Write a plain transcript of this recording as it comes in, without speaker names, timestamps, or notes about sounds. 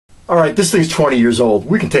Alright, this thing's 20 years old.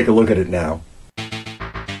 We can take a look at it now.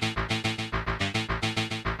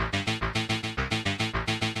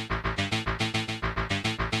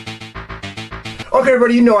 Okay,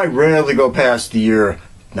 everybody, you know I rarely go past the year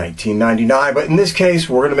 1999, but in this case,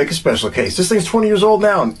 we're going to make a special case. This thing's 20 years old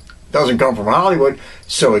now and doesn't come from Hollywood,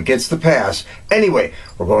 so it gets the pass. Anyway,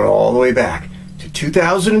 we're going all the way back to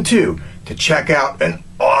 2002 to check out an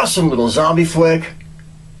awesome little zombie flick,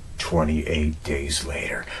 28 Days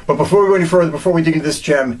Later. But before we go any further, before we dig into this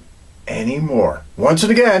gem anymore, once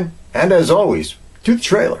and again, and as always, to the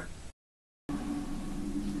trailer.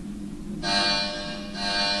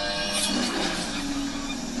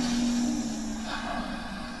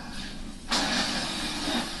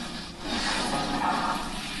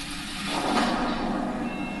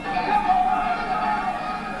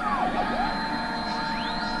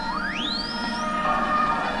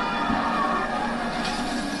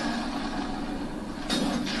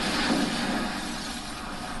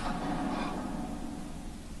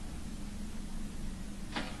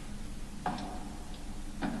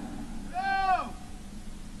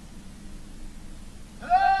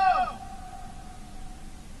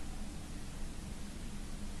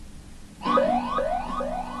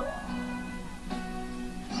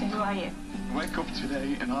 Wake up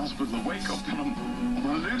today in hospital. Wake up and I'm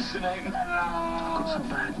hallucinating. I've got some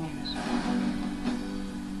bad news.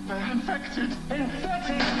 They're infected.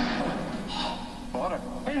 Infected? What?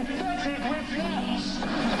 Infected with fleas.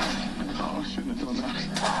 Oh, I shouldn't have done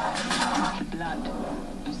that. The blood.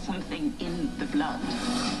 There's something in the blood.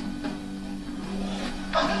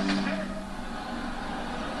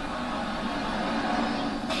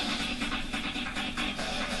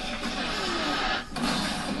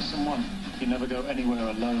 Someone. You never go anywhere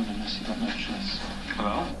alone unless you've got no choice.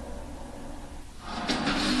 Hello?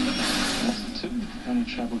 Lesson 2. You only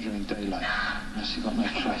travel during daylight unless you've got no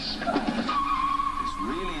choice. This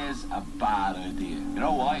really is a bad idea. You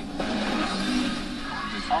know why?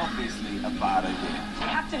 It's obviously a bad idea. We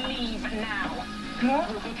have to leave now. More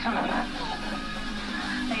will be coming.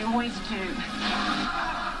 They always do.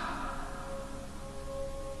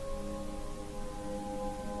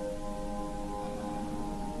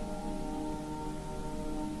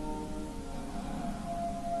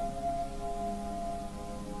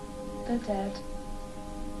 They're dead.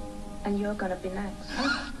 And you're gonna be next.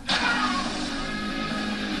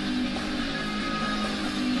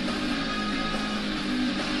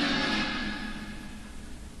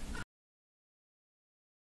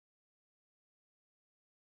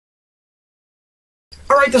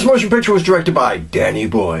 Alright, this motion picture was directed by Danny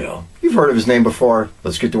Boyle. You've heard of his name before.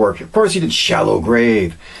 Let's get to work. Of course, he did Shallow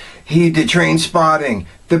Grave. He did Train Spotting,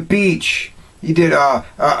 The Beach. He did A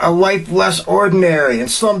Life Less Ordinary, and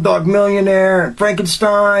Slumdog Millionaire, and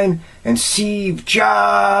Frankenstein, and Steve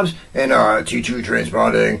Jobs, and T2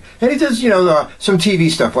 Trainspotting. And he does, some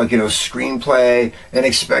TV stuff like, Screenplay and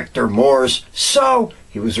Inspector Morse. So,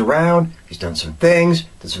 he was around, he's done some things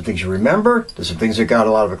you remember, did some things that got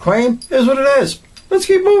a lot of acclaim. Here's what it is. Let's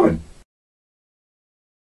keep moving.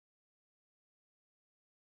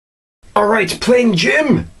 Alright, playing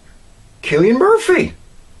Jim, Cillian Murphy.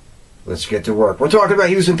 Let's get to work. We're talking about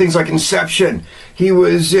he was in things like Inception. He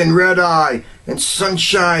was in Red Eye, and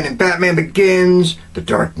Sunshine, and Batman Begins, The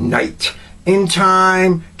Dark Knight, In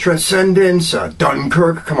Time, Transcendence,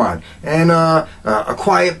 Dunkirk, come on, and A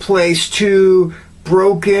Quiet Place 2,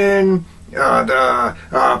 Broken,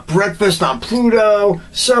 Breakfast on Pluto.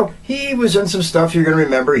 So he was in some stuff you're going to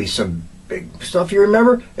remember. He's some big stuff you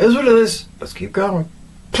remember. Here's what it is. Let's keep going.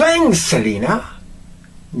 Playing Selena,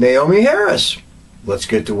 Naomie Harris. Let's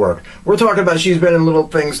get to work. We're talking about she's been in little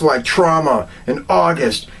things like Trauma, and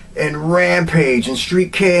August, and Rampage, and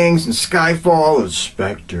Street Kings, and Skyfall, and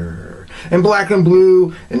Spectre, and Black and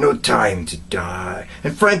Blue, and No Time to Die,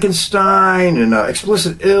 and Frankenstein, and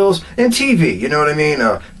Explicit Ills, and TV, you know what I mean?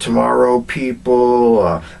 Tomorrow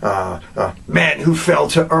People, Man Who Fell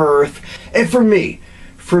to Earth. And for me,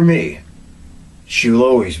 she will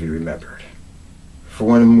always be remembered for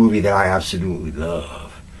one movie that I absolutely love.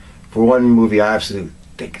 For one movie I absolutely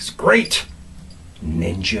think is great,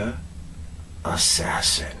 Ninja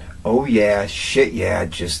Assassin. Oh yeah, shit yeah,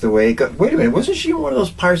 just the way it goes. Wait a minute, wasn't she in one of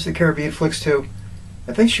those Pirates of the Caribbean flicks too?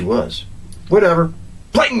 I think she was. Whatever.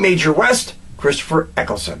 Playing Major West, Christopher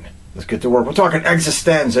Eccleston. Let's get to work. We're talking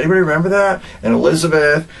Existenz. Anybody remember that? And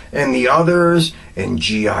Elizabeth, and The Others, and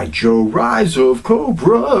G.I. Joe Rise of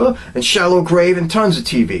Cobra, and Shallow Grave, and tons of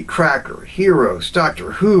TV. Cracker, Heroes,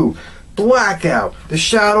 Doctor Who, Blackout, The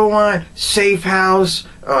Shadow Line, Safe House,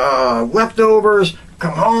 Leftovers,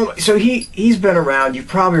 Come Home. So he's been around. You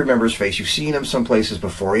probably remember his face. You've seen him some places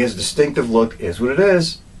before. He has a distinctive look. Is what it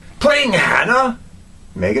is. Playing Hannah,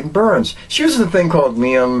 Megan Burns. She was in a thing called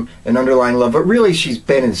Liam and Underlying Love, but really she's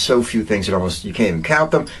been in so few things that almost you can't even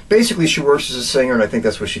count them. Basically, she works as a singer, and I think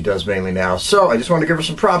that's what she does mainly now. So I just want to give her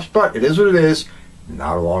some props, but it is what it is.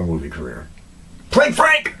 Not a long movie career. Playing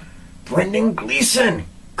Frank, Brendan Gleeson.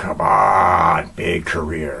 Come on, big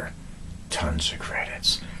career. Tons of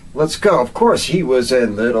credits. Let's go. Of course, he was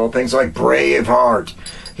in little things like Braveheart.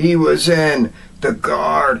 He was in The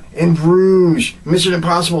Guard, in Bruges, Mission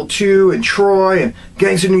Impossible 2, and Troy, and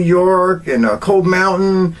Gangs of New York, and Cold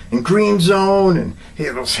Mountain, and Green Zone, and he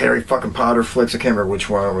had those Harry fucking Potter flicks. I can't remember which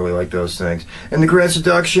one. I don't really like those things. And The Grand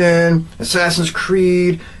Seduction, Assassin's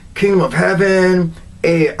Creed, Kingdom of Heaven,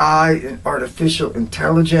 AI, and Artificial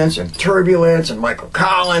Intelligence, and Turbulence, and Michael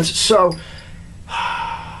Collins. So,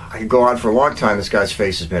 I could go on for a long time. This guy's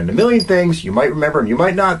face has been in a million things. You might remember him, you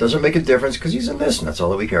might not. Doesn't make a difference because he's in this, and that's all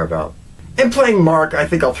that we care about. And playing Mark, I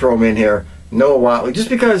think I'll throw him in here, Noah Watley, just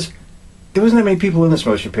because there wasn't that many people in this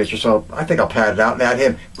motion picture, so I think I'll pat it out and add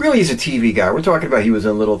him. Really, he's a TV guy. We're talking about he was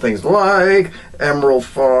in little things like Emerald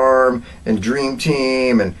Farm, and Dream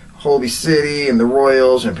Team, and Holby City, and The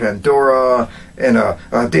Royals, and Pandora,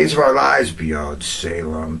 and Days of Our Lives Beyond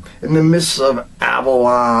Salem, and The Mists of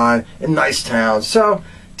Avalon, and Nice Town. So,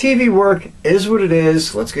 TV work is what it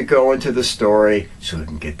is. Let's get going to the story so we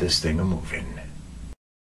can get this thing a-moving.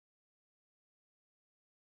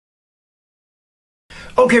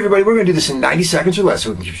 Okay, everybody, we're going to do this in 90 seconds or less, so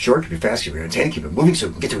we can keep it short, keep it fast, keep it entertaining, keep it moving, so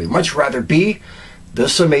we can get to where we'd much rather be, the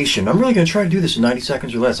summation. I'm really going to try to do this in 90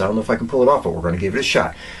 seconds or less. I don't know if I can pull it off, but we're going to give it a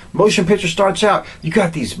shot. Motion picture starts out. You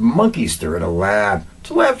got these monkeys. They're in a lab. It's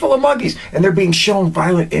a lab full of monkeys, and they're being shown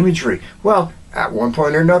violent imagery. Well, at one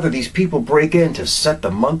point or another, these people break in to set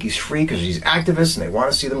the monkeys free because these activists, and they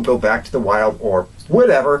want to see them go back to the wild or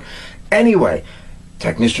whatever. Anyway,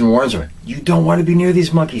 technician warns them, you don't want to be near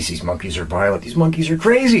these monkeys. These monkeys are violent. These monkeys are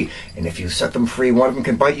crazy. And if you set them free, one of them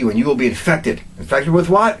can bite you and you will be infected. Infected with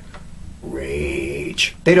what?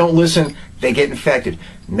 Rage. They don't listen. They get infected.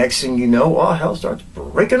 Next thing you know, all hell starts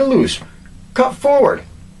breaking loose. Cut forward.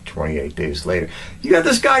 28 days later, you got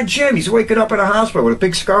this guy Jim. He's waking up in a hospital with a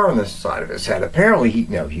big scar on the side of his head. Apparently, he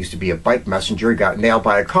used to be a bike messenger. He got nailed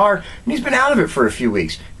by a car, and he's been out of it for a few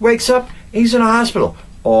weeks. Wakes up, he's in a hospital,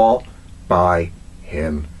 all by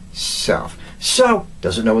himself. So,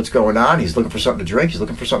 doesn't know what's going on. He's looking for something to drink. He's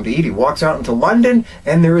looking for something to eat. He walks out into London,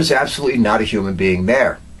 and there is absolutely not a human being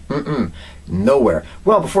there. Nowhere.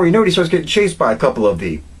 Well, before you know it, he starts getting chased by a couple of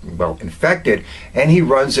the, infected, and he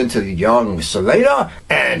runs into the young Selena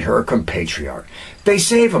and her compatriot. They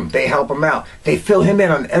save him. They help him out. They fill him in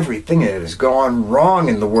on everything that has gone wrong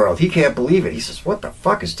in the world. He can't believe it. He says, what the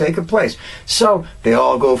fuck is taking place? So they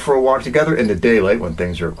all go for a walk together in the daylight when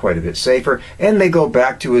things are quite a bit safer, and they go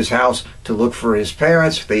back to his house to look for his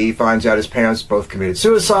parents. He finds out his parents both committed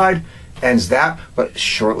suicide. Ends that, but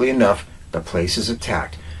shortly enough, the place is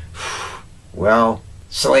attacked. Well,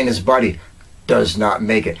 Selena's buddy does not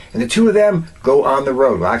make it. And the two of them go on the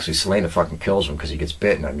road. Well, actually, Selena fucking kills him because he gets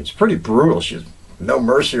bitten. I mean, it's pretty brutal. She has no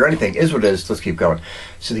mercy or anything. Is what it is. Let's keep going.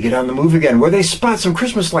 So they get on the move again, where they spot some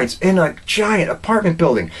Christmas lights in a giant apartment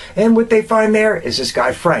building. And what they find there is this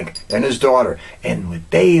guy, Frank, and his daughter. And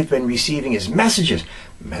what they have been receiving is messages.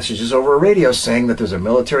 Messages over a radio saying that there's a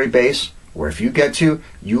military base where if you get to,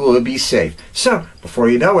 you will be safe. So, before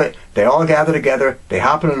you know it, they all gather together, they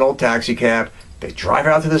hop in an old taxi cab, they drive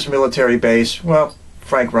out to this military base. Well,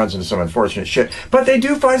 Frank runs into some unfortunate shit, but they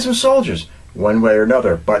do find some soldiers, one way or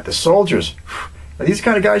another. But the soldiers, are these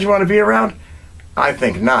kind of guys you want to be around? I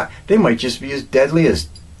think not. They might just be as deadly as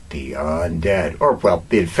the undead, or, well,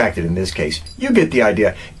 the infected in this case. You get the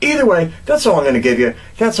idea. Either way, that's all I'm going to give you.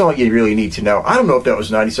 That's all you really need to know. I don't know if that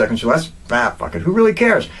was 90 seconds or less. Ah, fuck it. Who really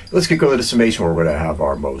cares? Let's get going to the summation where we're going to have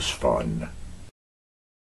our most fun.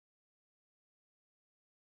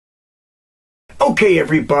 Okay,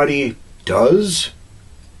 everybody. Does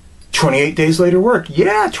 28 Days Later work?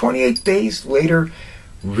 Yeah, 28 Days Later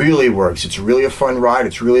really works. It's really a fun ride.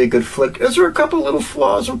 It's really a good flick. Is there a couple little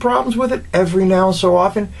flaws and problems with it every now and so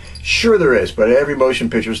often? Sure there is, but every motion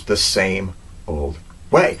picture is the same old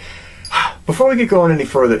way. Before we get going any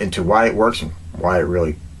further into why it works and why it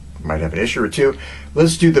really might have an issue or two,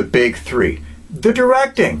 let's do the big three. The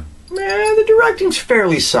directing. The directing's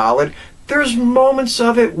fairly solid. There's moments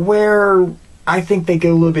of it where I think they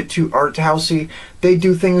get a little bit too art housey. They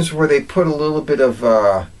do things where they put a little bit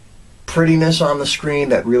of prettiness on the screen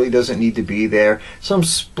that really doesn't need to be there. Some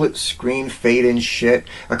split screen fade in shit.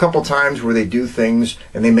 A couple times where they do things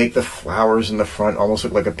and they make the flowers in the front almost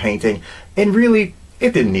look like a painting. And really,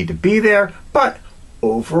 it didn't need to be there. But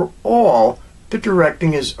overall, the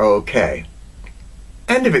directing is okay.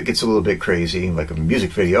 end of it gets a little bit crazy, like a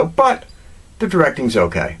music video, but the directing's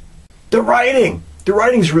okay. The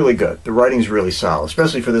writing's really good. The writing's really solid,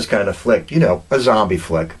 especially for this kind of flick. You know, a zombie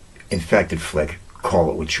flick, infected flick,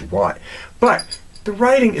 call it what you want. But the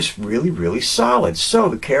writing is really, really solid. So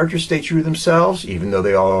the characters stay true to themselves, even though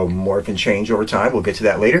they all morph and change over time. We'll get to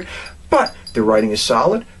that later. But the writing is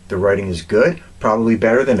solid. The writing is good. Probably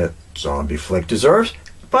better than a zombie flick deserves.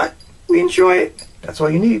 But we enjoy it. That's all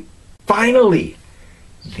you need. Finally,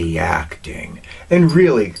 the acting. And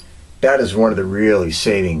really, that is one of the really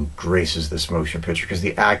saving graces of this motion picture, because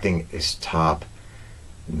the acting is top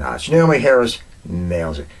notch. Naomie Harris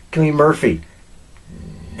nails it. Cillian Murphy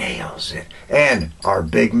nails it. And our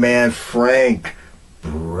big man Frank,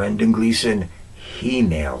 Brendan Gleeson, he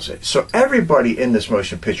nails it. So everybody in this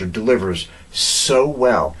motion picture delivers so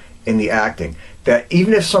well in the acting that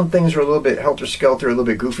even if some things are a little bit helter-skelter, a little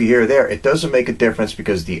bit goofy here or there, it doesn't make a difference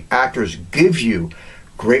because the actors give you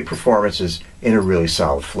great performances in a really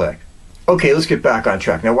solid flick. Okay, let's get back on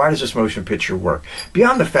track. Now, why does this motion picture work?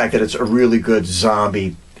 Beyond the fact that it's a really good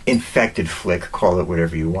zombie infected flick, call it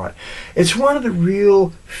whatever you want, it's one of the real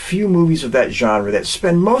few movies of that genre that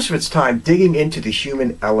spend most of its time digging into the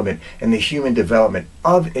human element and the human development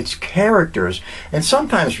of its characters, and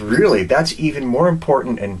sometimes really that's even more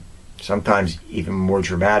important and sometimes even more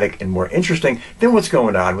dramatic and more interesting than what's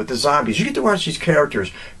going on with the zombies. You get to watch these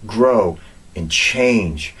characters grow and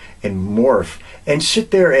change and morph and sit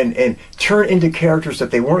there and turn into characters that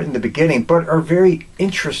they weren't in the beginning, but are very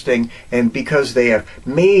interesting. And because they have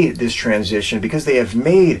made this transition, because they have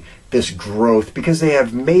made this growth, because they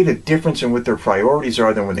have made a difference in what their priorities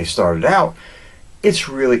are than when they started out, it's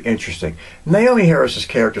really interesting. Naomie Harris's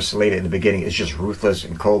character, Selena, in the beginning is just ruthless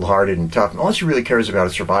and cold-hearted and tough, and all she really cares about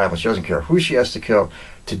is survival. She doesn't care who she has to kill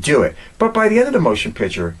to do it. But by the end of the motion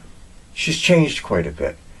picture, she's changed quite a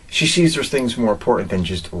bit. She sees there's things more important than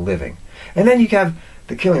just living. And then you have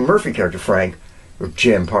the Cillian Murphy character, Frank, or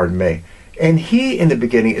Jim, pardon me. And he, in the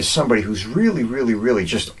beginning, is somebody who's really, really, really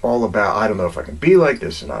just all about, I don't know if I can be like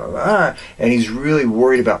this, and he's really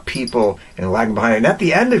worried about people and lagging behind. And at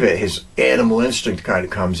the end of it, his animal instinct kind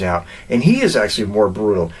of comes out. And he is actually more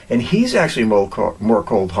brutal. And he's actually more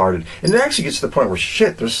cold-hearted. And it actually gets to the point where,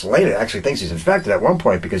 shit, this Selena actually thinks he's infected at one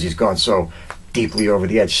point because he's gone so deeply over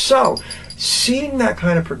the edge. So, seeing that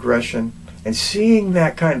kind of progression and seeing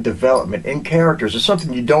that kind of development in characters is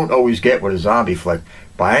something you don't always get with a zombie flick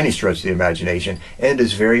by any stretch of the imagination, and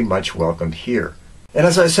is very much welcomed here. And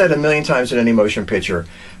as I said a million times in any motion picture,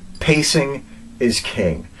 pacing is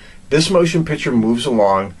king. This motion picture moves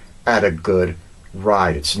along at a good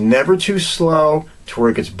ride. It's never too slow to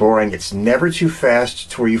where it gets boring. It's never too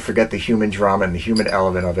fast to where you forget the human drama and the human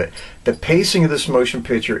element of it. The pacing of this motion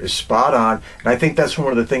picture is spot on, and I think that's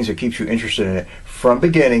one of the things that keeps you interested in it from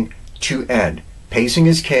beginning to end. Pacing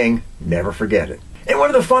is king, never forget it. And one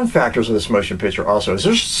of the fun factors of this motion picture also is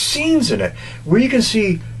there's scenes in it where you can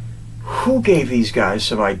see who gave these guys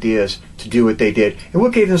some ideas to do what they did and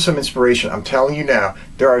what gave them some inspiration. I'm telling you now,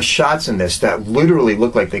 there are shots in this that literally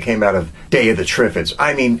look like they came out of Day of the Triffids.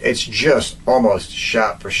 I mean, it's just almost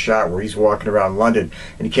shot for shot where he's walking around London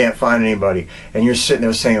and he can't find anybody, and you're sitting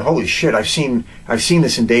there saying, holy shit, I've seen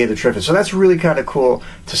this in Day of the Triffids. So that's really kind of cool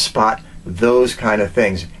to spot those kind of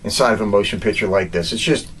things inside of a motion picture like this. It's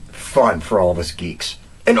just fun for all of us geeks.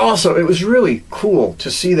 And also, it was really cool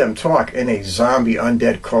to see them talk in a zombie,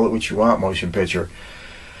 undead, call it what you want motion picture,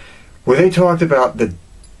 where they talked about the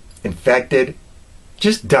infected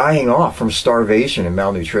just dying off from starvation and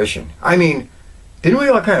malnutrition. I mean, didn't we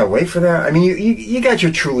all kind of wait for that? I mean, you got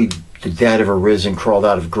your truly the dead have arisen, crawled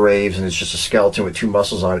out of graves, and it's just a skeleton with two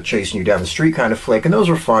muscles on it chasing you down the street kind of flick, and those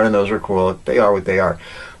were fun and those were cool. They are what they are.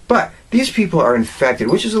 But these people are infected,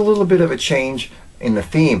 which is a little bit of a change in the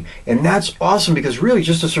theme, and that's awesome because really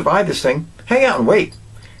just to survive this thing, hang out and wait.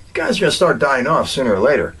 You guys are going to start dying off sooner or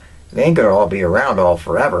later. They ain't going to all be around all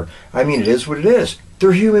forever. I mean, it is what it is.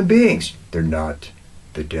 They're human beings. They're not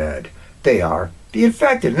the dead. They are the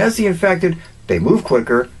infected, and as the infected, they move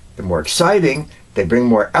quicker, they're more exciting, they bring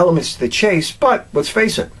more elements to the chase, but let's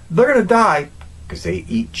face it, they're going to die because they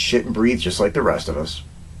eat shit and breathe just like the rest of us.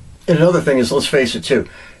 And another thing is, let's face it too,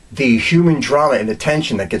 the human drama and the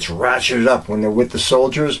tension that gets ratcheted up when they're with the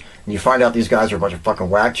soldiers and you find out these guys are a bunch of fucking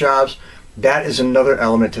whack jobs, that is another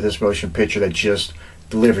element to this motion picture that just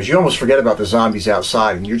delivers. You almost forget about the zombies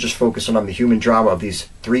outside and you're just focusing on the human drama of these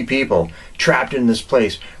three people trapped in this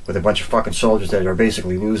place with a bunch of fucking soldiers that are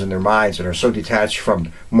basically losing their minds and are so detached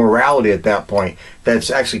from morality at that point that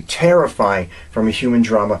it's actually terrifying from a human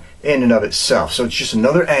drama in and of itself. So it's just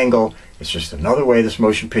another angle, it's just another way this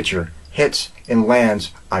motion picture hits and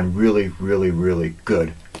lands on really, really, really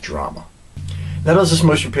good drama. Now, does this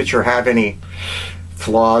motion picture have any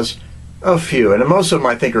flaws? A few, and most of them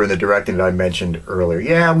I think are in the directing that I mentioned earlier.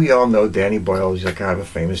 Yeah, we all know Danny Boyle. He's like kind of a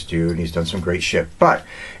famous dude, and he's done some great shit. But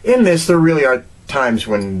in this, there really are times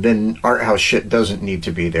when the art house shit doesn't need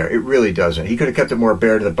to be there. It really doesn't. He could have kept it more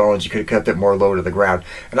bare to the bones. He could have kept it more low to the ground.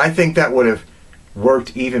 And I think that would have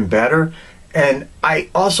worked even better. And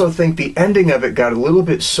I also think the ending of it got a little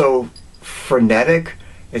bit so frenetic.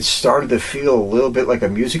 It started to feel a little bit like a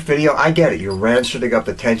music video. I get it. You're ramping up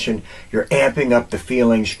the tension. You're amping up the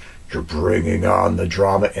feelings. You're bringing on the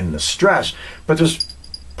drama and the stress. But there's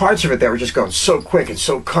parts of it that were just going so quick and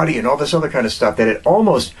so cutty and all this other kind of stuff that it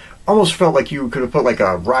almost felt like you could have put like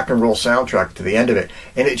a rock and roll soundtrack to the end of it.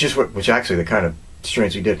 And it just, which actually they kind of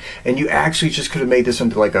strangely did. And you actually just could have made this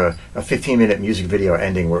into like a 15-minute music video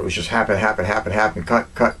ending where it was just happen,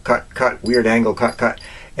 cut, weird angle, cut,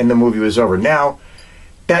 and the movie was over. Now,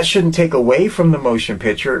 that shouldn't take away from the motion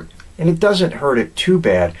picture, and it doesn't hurt it too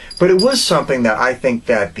bad, but it was something that I think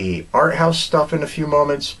that the art house stuff in a few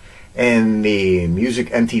moments and the music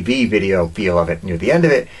MTV video feel of it near the end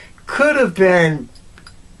of it could have been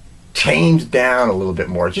tamed down a little bit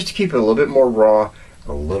more, just to keep it a little bit more raw,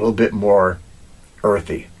 a little bit more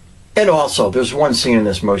earthy. And also, there's one scene in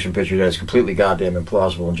this motion picture that is completely goddamn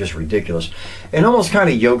implausible and just ridiculous, and almost kind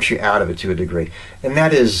of yokes you out of it to a degree, and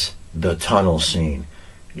that is the tunnel scene.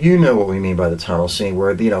 You know what we mean by the tunnel scene,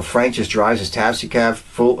 where, you know, Frank just drives his taxi cab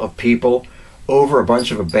full of people over a bunch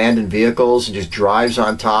of abandoned vehicles and just drives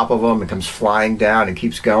on top of them and comes flying down and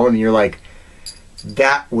keeps going, and you're like,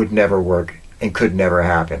 that would never work and could never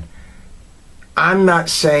happen. I'm not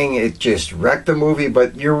saying it just wrecked the movie,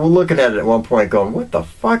 but you're looking at it at one point going, what the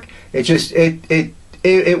fuck? It just,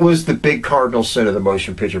 it was the big cardinal sin of the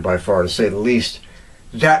motion picture by far, to say the least.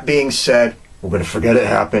 That being said, we're going to forget it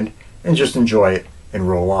happened and just enjoy it and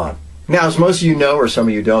roll on. Now, as most of you know, or some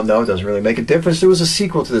of you don't know, it doesn't really make a difference, there was a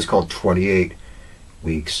sequel to this called 28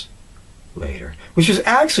 Weeks Later, which is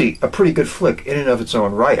actually a pretty good flick in and of its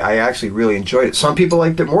own right. I actually really enjoyed it. Some people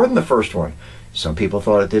liked it more than the first one. Some people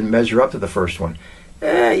thought it didn't measure up to the first one.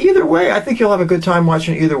 Either way, I think you'll have a good time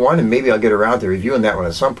watching either one, and maybe I'll get around to reviewing that one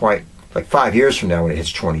at some point, like 5 years from now when it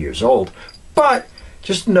hits 20 years old. But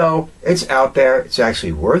just know it's out there. It's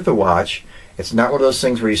actually worth a watch. It's not one of those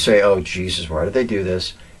things where you say, oh, Jesus, why did they do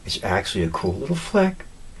this? It's actually a cool little flick.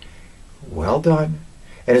 Well done.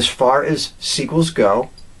 And as far as sequels go,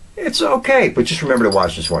 it's okay. But just remember to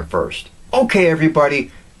watch this one first. Okay,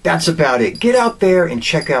 everybody, that's about it. Get out there and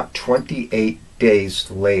check out 28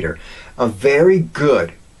 Days Later. A very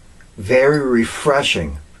good, very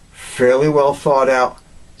refreshing, fairly well thought out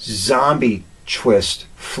zombie twist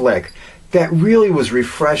flick that really was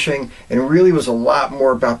refreshing and really was a lot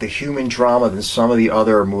more about the human drama than some of the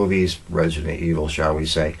other movies, Resident Evil, shall we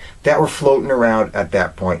say, that were floating around at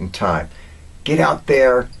that point in time. Get out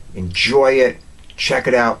there, enjoy it, check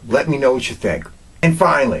it out, let me know what you think. And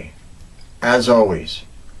finally, as always,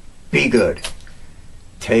 be good,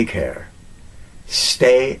 take care,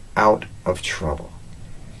 stay out of trouble,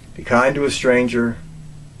 be kind to a stranger,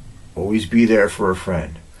 always be there for a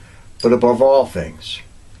friend, but above all things,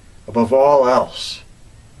 above all else,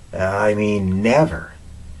 I mean never,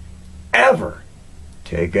 ever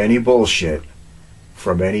take any bullshit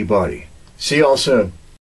from anybody. See y'all soon.